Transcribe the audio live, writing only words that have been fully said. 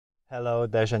Hello,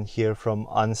 Dejan here from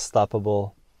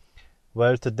Unstoppable.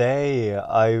 Well, today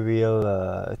I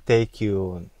will take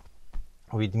you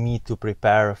with me to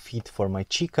prepare a feed for my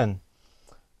chicken.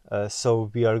 So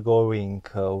we are going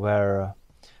where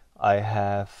I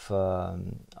have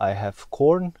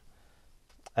corn,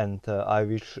 and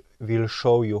will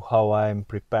show you how I am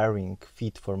preparing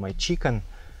feed for my chicken.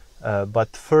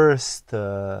 But first,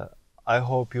 I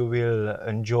hope you will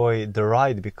enjoy the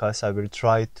ride because I will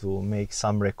try to make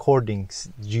some recordings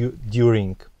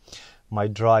during my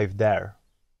drive there.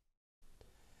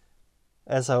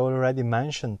 As I already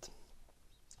mentioned,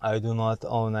 I do not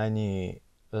own any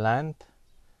land,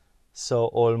 so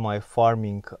all my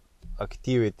farming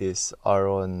activities are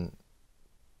on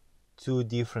two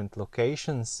different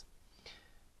locations.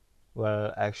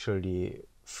 Well, actually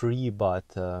three, but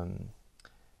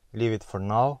leave it for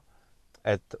now.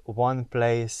 At one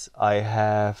place I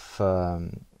have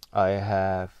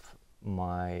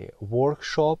my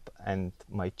workshop and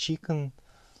my chicken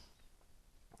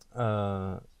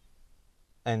and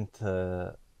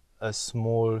a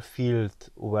small field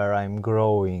where I'm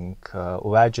growing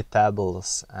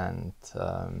vegetables and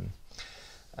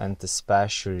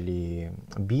especially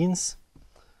beans.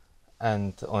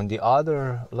 And on the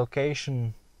other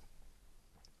location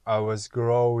I was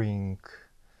growing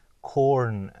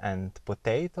corn and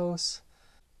potatoes,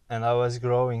 and I was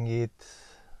growing it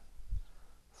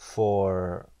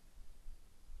for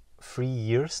 3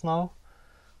 years now.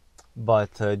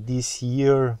 But this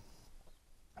year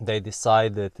they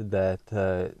decided that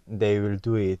they will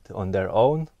do it on their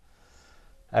own.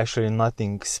 Actually,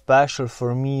 nothing special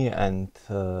for me, and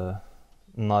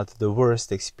not the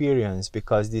worst experience,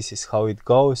 because this is how it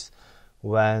goes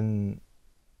when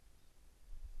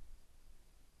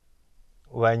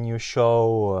you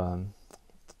show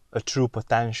a true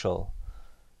potential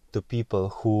to people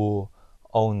who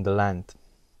own the land.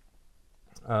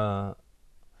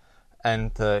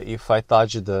 And if I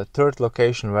touch the third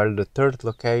location, well, the third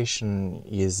location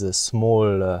is a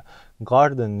small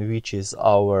garden, which is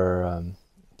our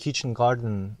kitchen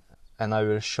garden, and I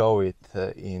will show it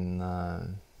in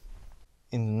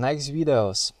the next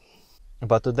videos.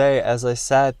 But today, as I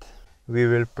said, we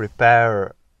will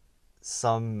prepare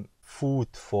some food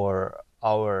for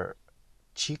our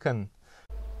chicken.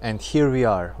 And here we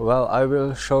are. Well, I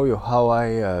will show you how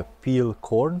I peel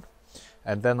corn,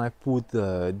 and then I put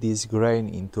this grain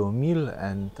into a mill,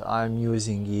 and I'm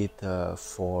using it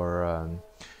for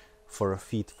a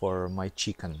feed for my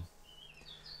chicken.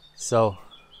 So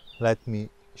let me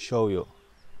show you.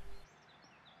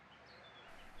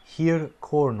 Here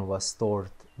corn was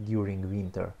stored during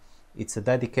winter. It's a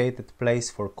dedicated place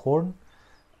for corn,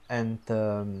 and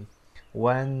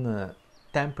when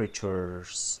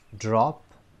temperatures drop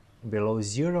below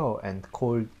zero and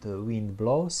cold wind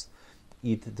blows,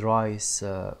 it dries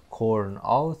corn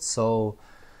out. So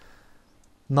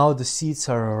now the seeds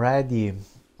are ready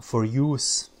for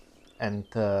use, and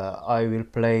I will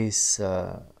place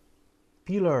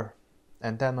peeler,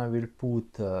 and then I will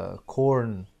put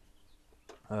corn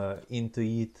into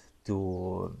it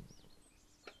to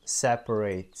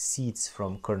separate seeds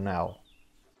from kernel.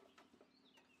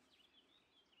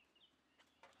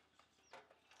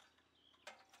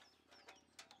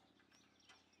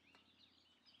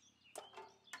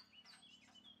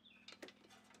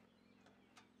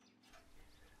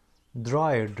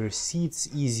 Drier the seeds,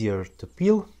 easier to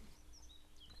peel,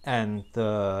 and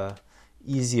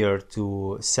easier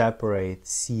to separate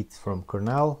seed from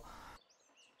kernel.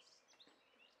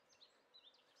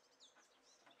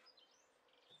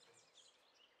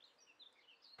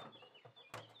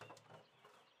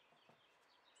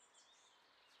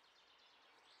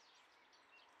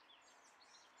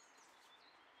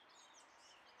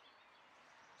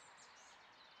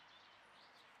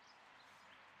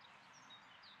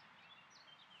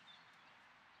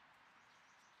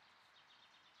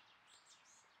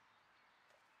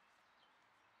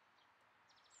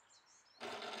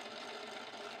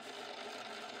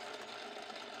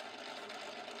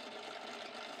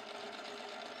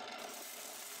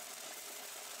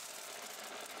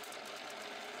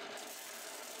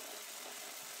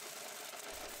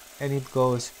 And it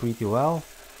goes pretty well.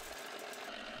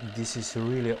 This is a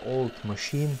really old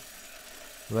machine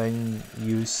when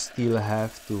you still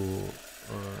have to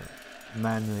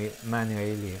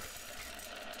manually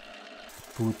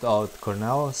put out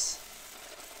kernels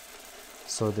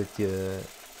so that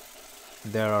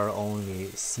there are only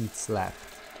seeds left.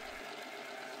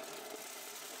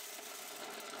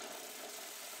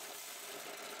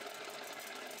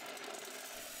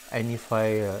 And if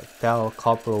I tell a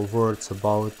couple of words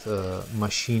about a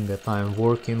machine that I'm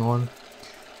working on,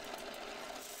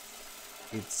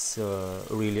 It's a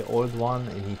really old one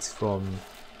and it's from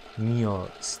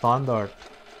Neo Standard.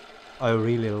 I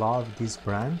really love this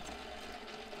brand.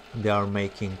 They are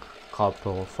making a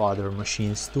couple of other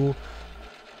machines too,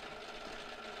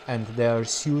 and they are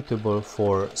suitable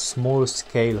for small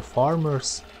scale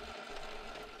farmers.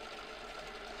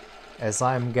 As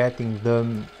I'm getting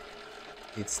them,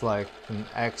 it's like an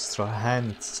extra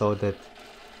hand so that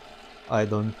I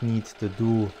don't need to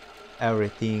do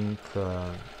everything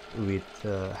with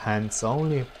hands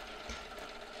only.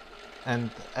 And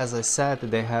as I said,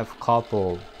 they have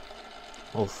couple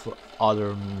of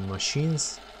other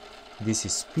machines. This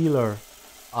is Peeler.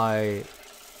 I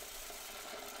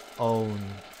own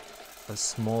a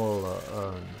small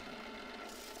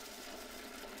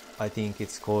I think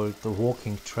it's called the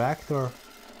walking tractor,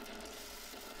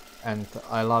 and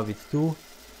I love it too.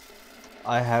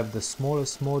 I have the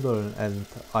smallest model and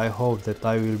I hope that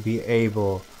I will be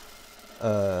able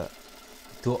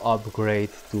to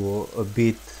upgrade to a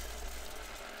bit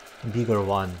bigger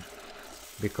one,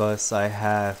 because I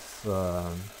have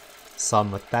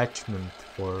some attachment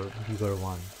for bigger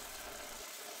one.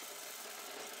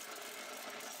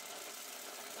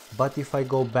 But if I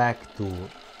go back to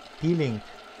peeling,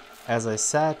 as I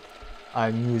said,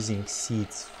 I'm using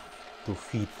seeds to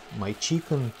feed my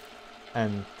chicken,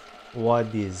 and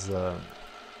what is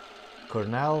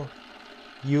kernel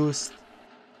used.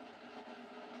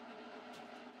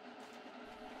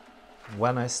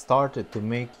 When I started to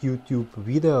make YouTube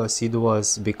videos, it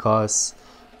was because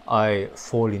I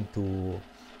fall into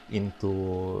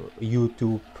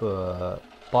YouTube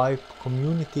pipe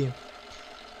community.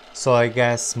 So I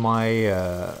guess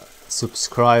my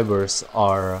subscribers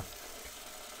are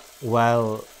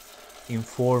well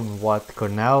informed what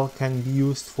kernel can be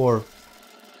used for.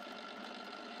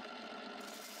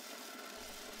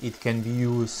 It can be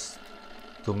used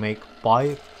to make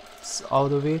pipes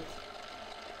out of it,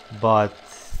 but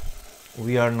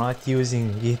we are not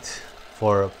using it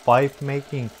for pipe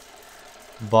making,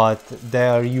 but they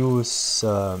are used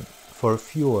for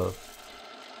fuel.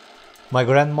 My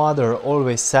grandmother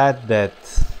always said that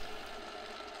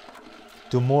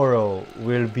tomorrow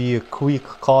will be a quick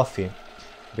coffee,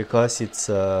 because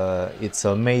it's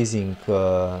amazing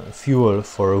fuel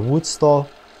for a wood stove,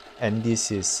 and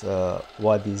this is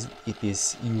what it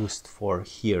is used for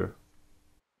here.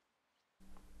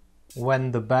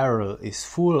 When the barrel is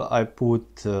full, I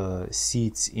put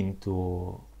seeds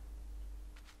into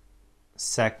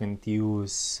second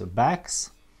use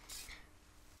bags.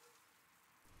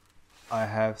 I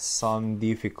have some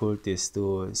difficulties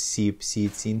to seep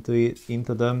seeds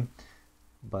into them,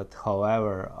 but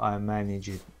however I manage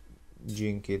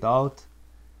it out.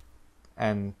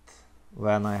 And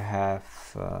when I have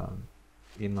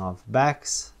enough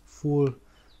bags full,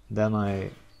 then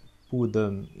I put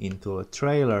them into a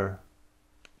trailer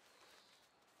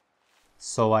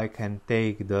so I can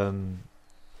take them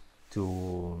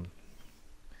to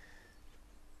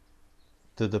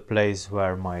the place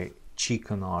where my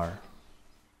chicken are.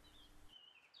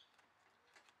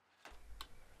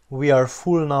 We are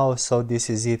full now, so this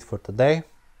is it for today.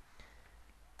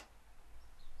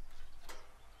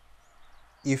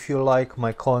 If you like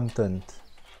my content,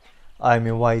 I'm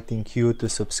inviting you to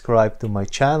subscribe to my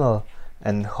channel,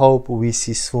 and hope we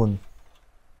see soon.